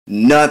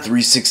Not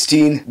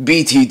 316,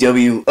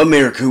 BTW,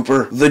 Amir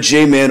Cooper, The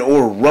J-Man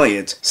or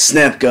Riot,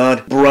 Snap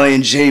God,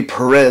 Brian J.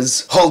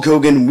 Perez, Hulk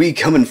Hogan, we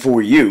coming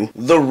for you,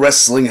 The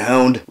Wrestling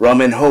Hound,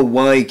 Ramen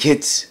Hawaii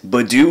Kit,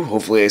 Badu,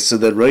 hopefully I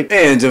said that right,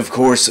 and of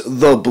course,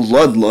 The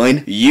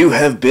Bloodline, you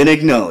have been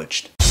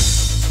acknowledged.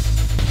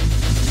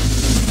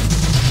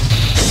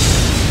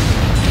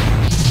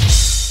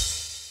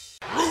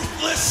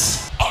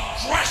 Ruthless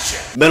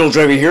aggression! Metal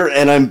Driver here,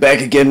 and I'm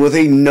back again with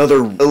another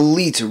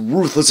Elite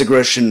Ruthless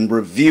Aggression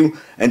review,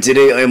 and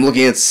today I am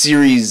looking at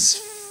Series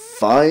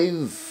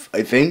 5,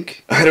 I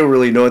think? I don't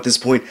really know at this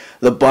point.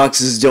 The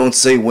boxes don't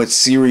say what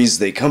series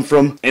they come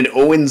from, and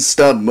Owen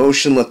Stop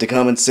Motion left a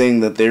comment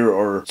saying that there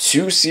are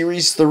 2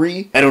 Series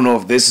 3. I don't know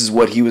if this is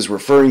what he was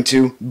referring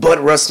to,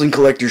 but Wrestling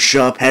Collector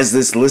Shop has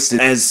this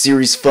listed as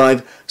Series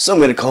 5, so I'm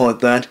going to call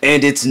it that,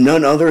 and it's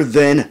none other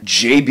than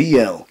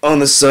JBL. On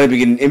the side we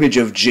get an image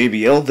of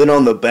JBL, then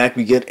on the back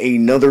we get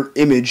another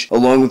image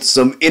along with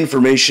some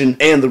information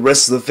and the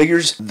rest of the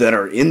figures that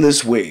are in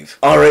this wave.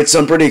 Alright, so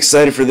I'm pretty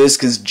excited for this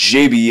because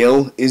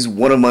JBL is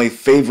one of my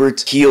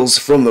favorite heels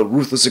from the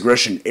Ruthless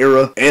Aggression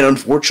era, and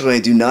unfortunately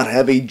I do not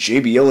have a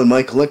JBL in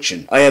my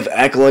collection. I have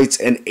Acolytes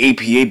and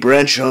APA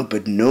Bradshaw,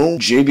 but no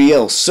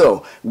JBL.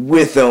 So,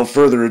 without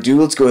further ado,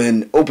 let's go ahead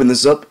and open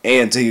this up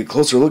and take a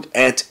closer look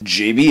at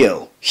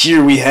JBL.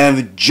 Here we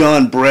have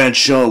John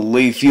Bradshaw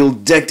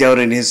Layfield decked out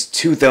in his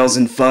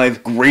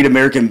 2005 Great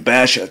American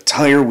Bash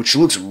attire, which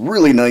looks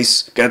really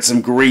nice. Got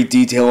some great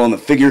detail on the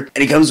figure,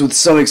 and he comes with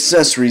some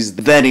accessories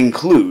that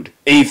include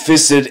a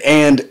fisted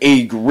and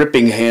a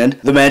gripping hand.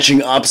 The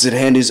matching opposite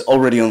hand is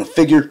already on the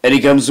figure, and he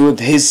comes with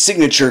his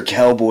signature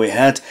cowboy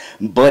hat,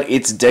 but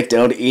it's decked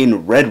out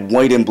in red,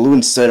 white, and blue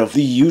instead of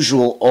the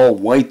usual all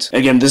white.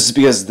 Again, this is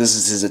because this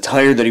is his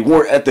attire that he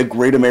wore at the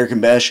Great American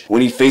Bash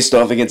when he faced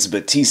off against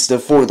Batista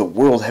for the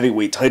World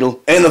Heavyweight title.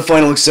 And the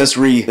final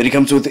accessory that he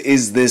comes with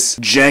is this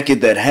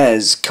jacket that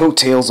has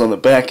coattails on the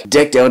back,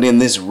 decked out in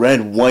this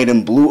red, white,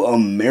 and blue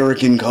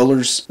American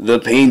colors. The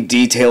paint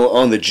detail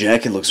on the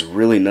jacket looks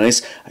really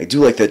nice. I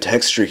do like the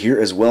texture here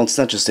as well. It's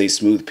not just a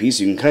smooth piece.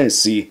 You can kind of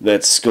see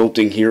that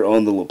sculpting here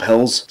on the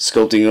lapels,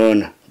 sculpting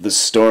on the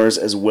stars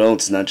as well.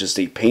 It's not just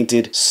a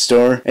painted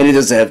star, and it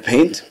does have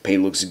paint.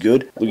 Paint looks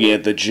good. Looking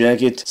at the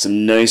jacket,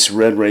 some nice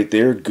red right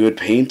there. Good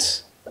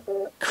paint.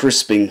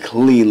 Crisp and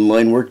clean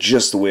line work,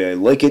 just the way I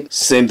like it.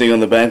 Same thing on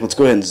the back. Let's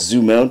go ahead and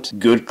zoom out.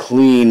 Good,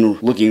 clean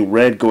looking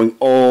red going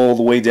all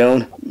the way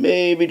down.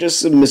 Maybe just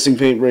some missing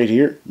paint right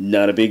here.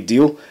 Not a big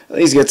deal.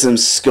 He's got some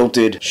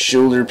sculpted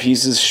shoulder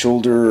pieces,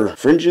 shoulder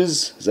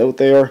fringes. Is that what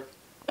they are?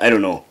 I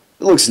don't know.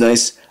 It looks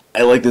nice.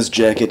 I like this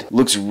jacket.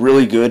 Looks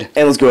really good.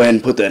 And let's go ahead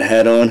and put that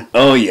hat on.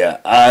 Oh yeah,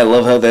 I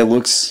love how that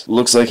looks.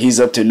 Looks like he's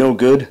up to no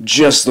good.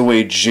 Just the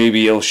way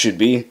JBL should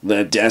be.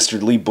 That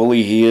dastardly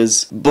bully he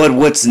is. But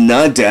what's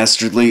not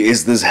dastardly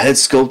is this head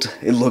sculpt.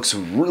 It looks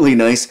really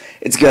nice.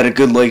 It's got a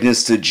good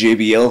likeness to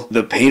JBL.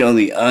 The paint on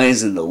the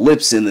eyes and the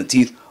lips and the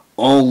teeth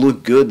all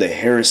look good. The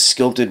hair is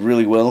sculpted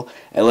really well.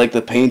 I like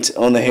the paint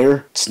on the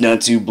hair. It's not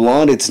too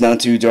blonde, it's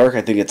not too dark.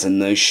 I think it's a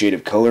nice shade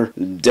of color.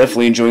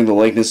 Definitely enjoying the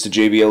likeness to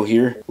JBL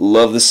here.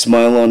 Love the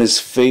smile on his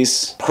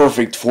face.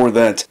 Perfect for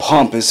that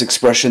pompous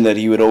expression that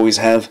he would always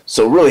have.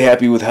 So really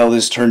happy with how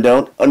this turned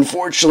out.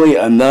 Unfortunately,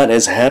 I'm not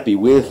as happy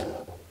with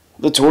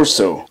the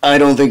torso. I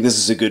don't think this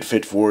is a good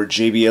fit for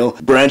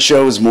JBL.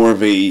 Bradshaw was more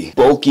of a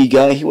bulky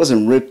guy. He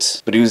wasn't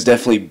ripped, but he was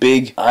definitely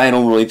big. I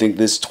don't really think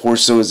this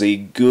torso is a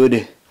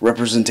good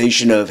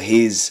representation of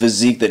his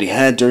physique that he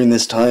had during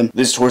this time.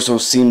 This torso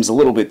seems a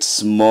little bit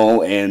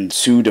small and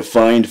too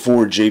defined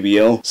for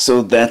JBL,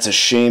 so that's a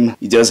shame.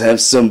 He does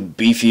have some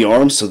beefy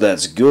arms, so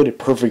that's good.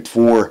 Perfect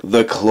for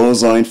the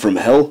clothesline from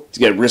hell. He's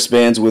got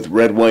wristbands with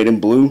red, white,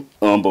 and blue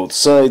on both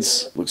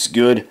sides. Looks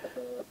good.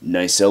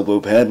 Nice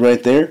elbow pad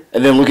right there.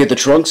 And then look at the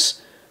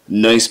trunks.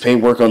 Nice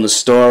paintwork on the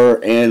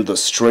star and the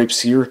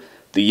stripes here.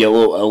 The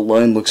yellow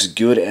outline looks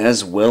good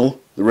as well.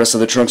 The rest of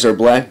the trunks are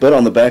black, but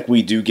on the back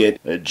we do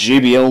get a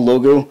JBL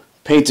logo,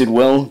 painted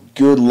well,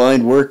 good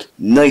line work,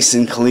 nice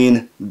and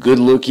clean, good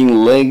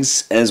looking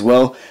legs as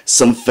well.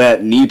 Some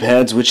fat knee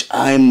pads, which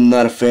I'm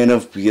not a fan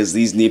of because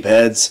these knee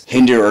pads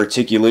hinder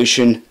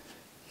articulation.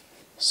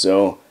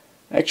 So,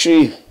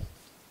 actually,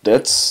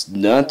 that's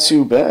not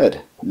too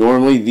bad.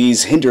 Normally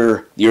these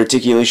hinder the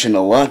articulation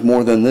a lot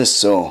more than this,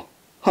 so,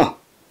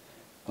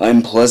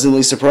 I'm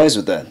pleasantly surprised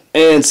with that.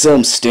 And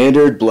some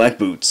standard black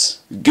boots.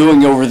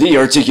 Going over the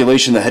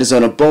articulation, the head is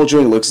on a ball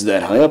joint, looks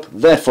that high up,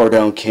 that far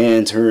down,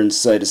 can turn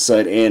side to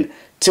side and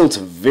tilt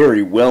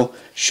very well.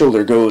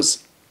 Shoulder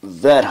goes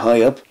that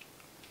high up,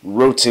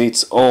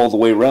 rotates all the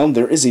way around.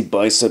 There is a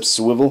bicep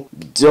swivel,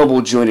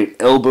 double jointed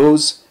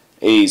elbows,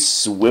 a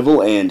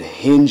swivel and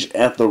hinge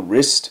at the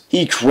wrist.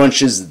 He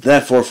crunches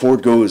that far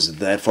forward, goes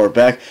that far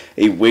back,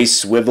 a waist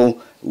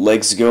swivel,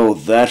 legs go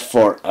that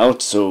far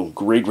out, so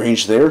great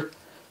range there.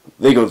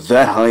 They go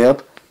that high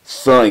up,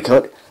 thigh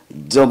cut,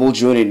 double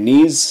jointed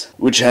knees,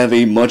 which have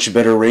a much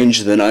better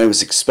range than I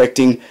was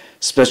expecting,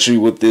 especially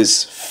with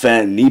this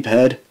fat knee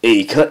pad.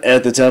 A cut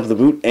at the top of the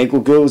boot,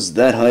 ankle goes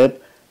that high up,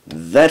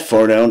 that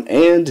far down,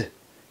 and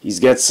He's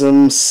got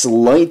some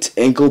slight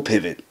ankle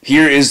pivot.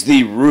 Here is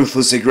the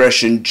Ruthless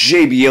Aggression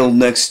JBL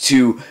next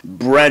to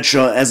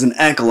Bradshaw as an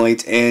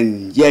acolyte,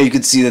 and yeah, you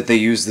can see that they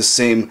use the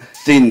same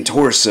thin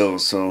torso,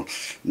 so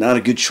not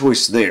a good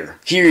choice there.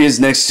 Here he is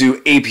next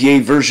to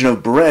APA version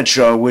of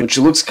Bradshaw, which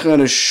looks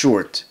kind of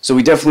short. So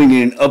we definitely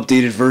need an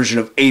updated version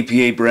of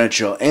APA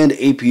Bradshaw and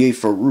APA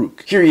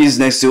Farouk. Here he is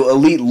next to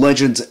Elite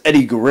Legends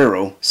Eddie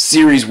Guerrero,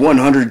 Series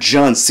 100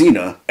 John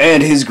Cena,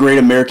 and his Great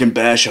American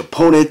Bash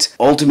opponent,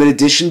 Ultimate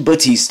Edition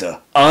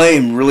Batista. I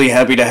am really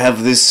happy to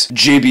have this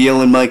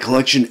JBL in my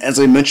collection. As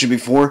I mentioned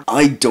before,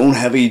 I don't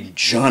have a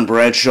John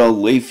Bradshaw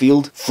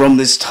Layfield from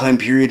this time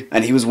period,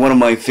 and he was one of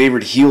my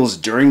favorite heels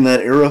during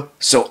that era,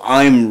 so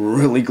I'm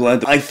really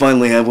glad that I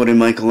finally have one in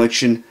my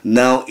collection.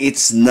 Now,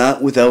 it's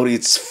not without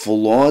its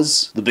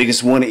flaws. The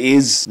biggest one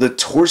is the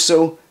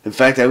torso. In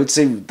fact, I would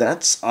say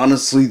that's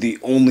honestly the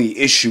only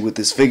issue with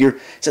this figure,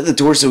 is that the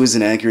torso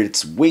isn't accurate.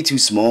 It's way too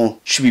small. It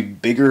should be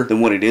bigger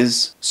than what it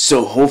is.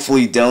 So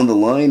hopefully down the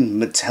line,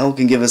 Mattel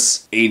can give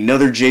us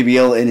another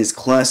JBL in his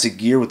classic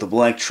gear with the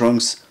black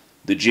trunks,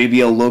 the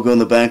JBL logo on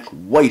the back,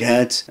 white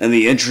hat, and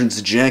the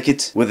entrance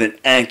jacket with an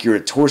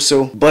accurate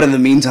torso. But in the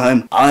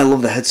meantime, I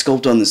love the head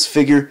sculpt on this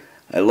figure.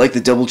 I like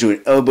the double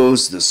joint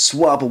elbows, the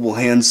swappable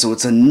hands, so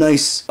it's a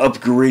nice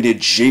upgraded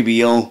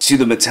JBL to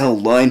the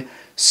Mattel line.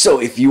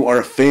 So if you are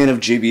a fan of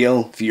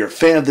JBL, if you're a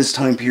fan of this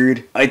time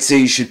period, I'd say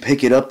you should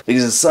pick it up,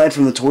 because aside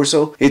from the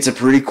torso, it's a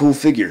pretty cool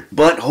figure.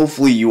 But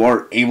hopefully you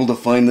are able to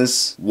find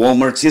this.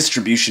 Walmart's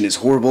distribution is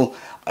horrible.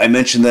 I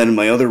mentioned that in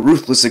my other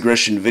Ruthless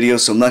Aggression video,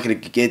 so I'm not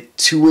going to get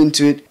too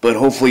into it, but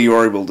hopefully you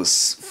are able to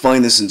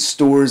find this in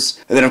stores.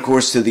 And then of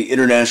course to the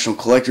international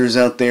collectors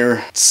out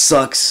there, it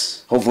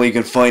sucks. Hopefully you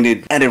can find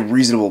it at a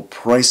reasonable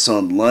price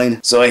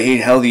online. So I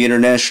hate how the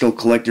international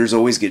collectors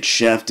always get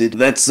shafted.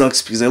 That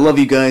sucks because I love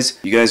you guys.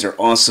 You guys are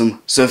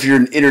awesome. So if you're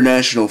an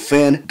international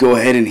fan, go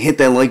ahead and hit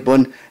that like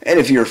button. And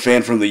if you're a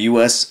fan from the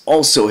US,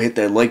 also hit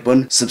that like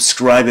button.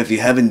 Subscribe if you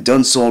haven't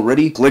done so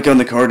already. Click on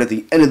the card at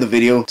the end of the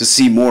video to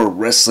see more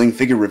wrestling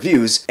figure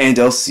reviews. And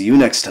I'll see you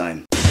next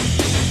time.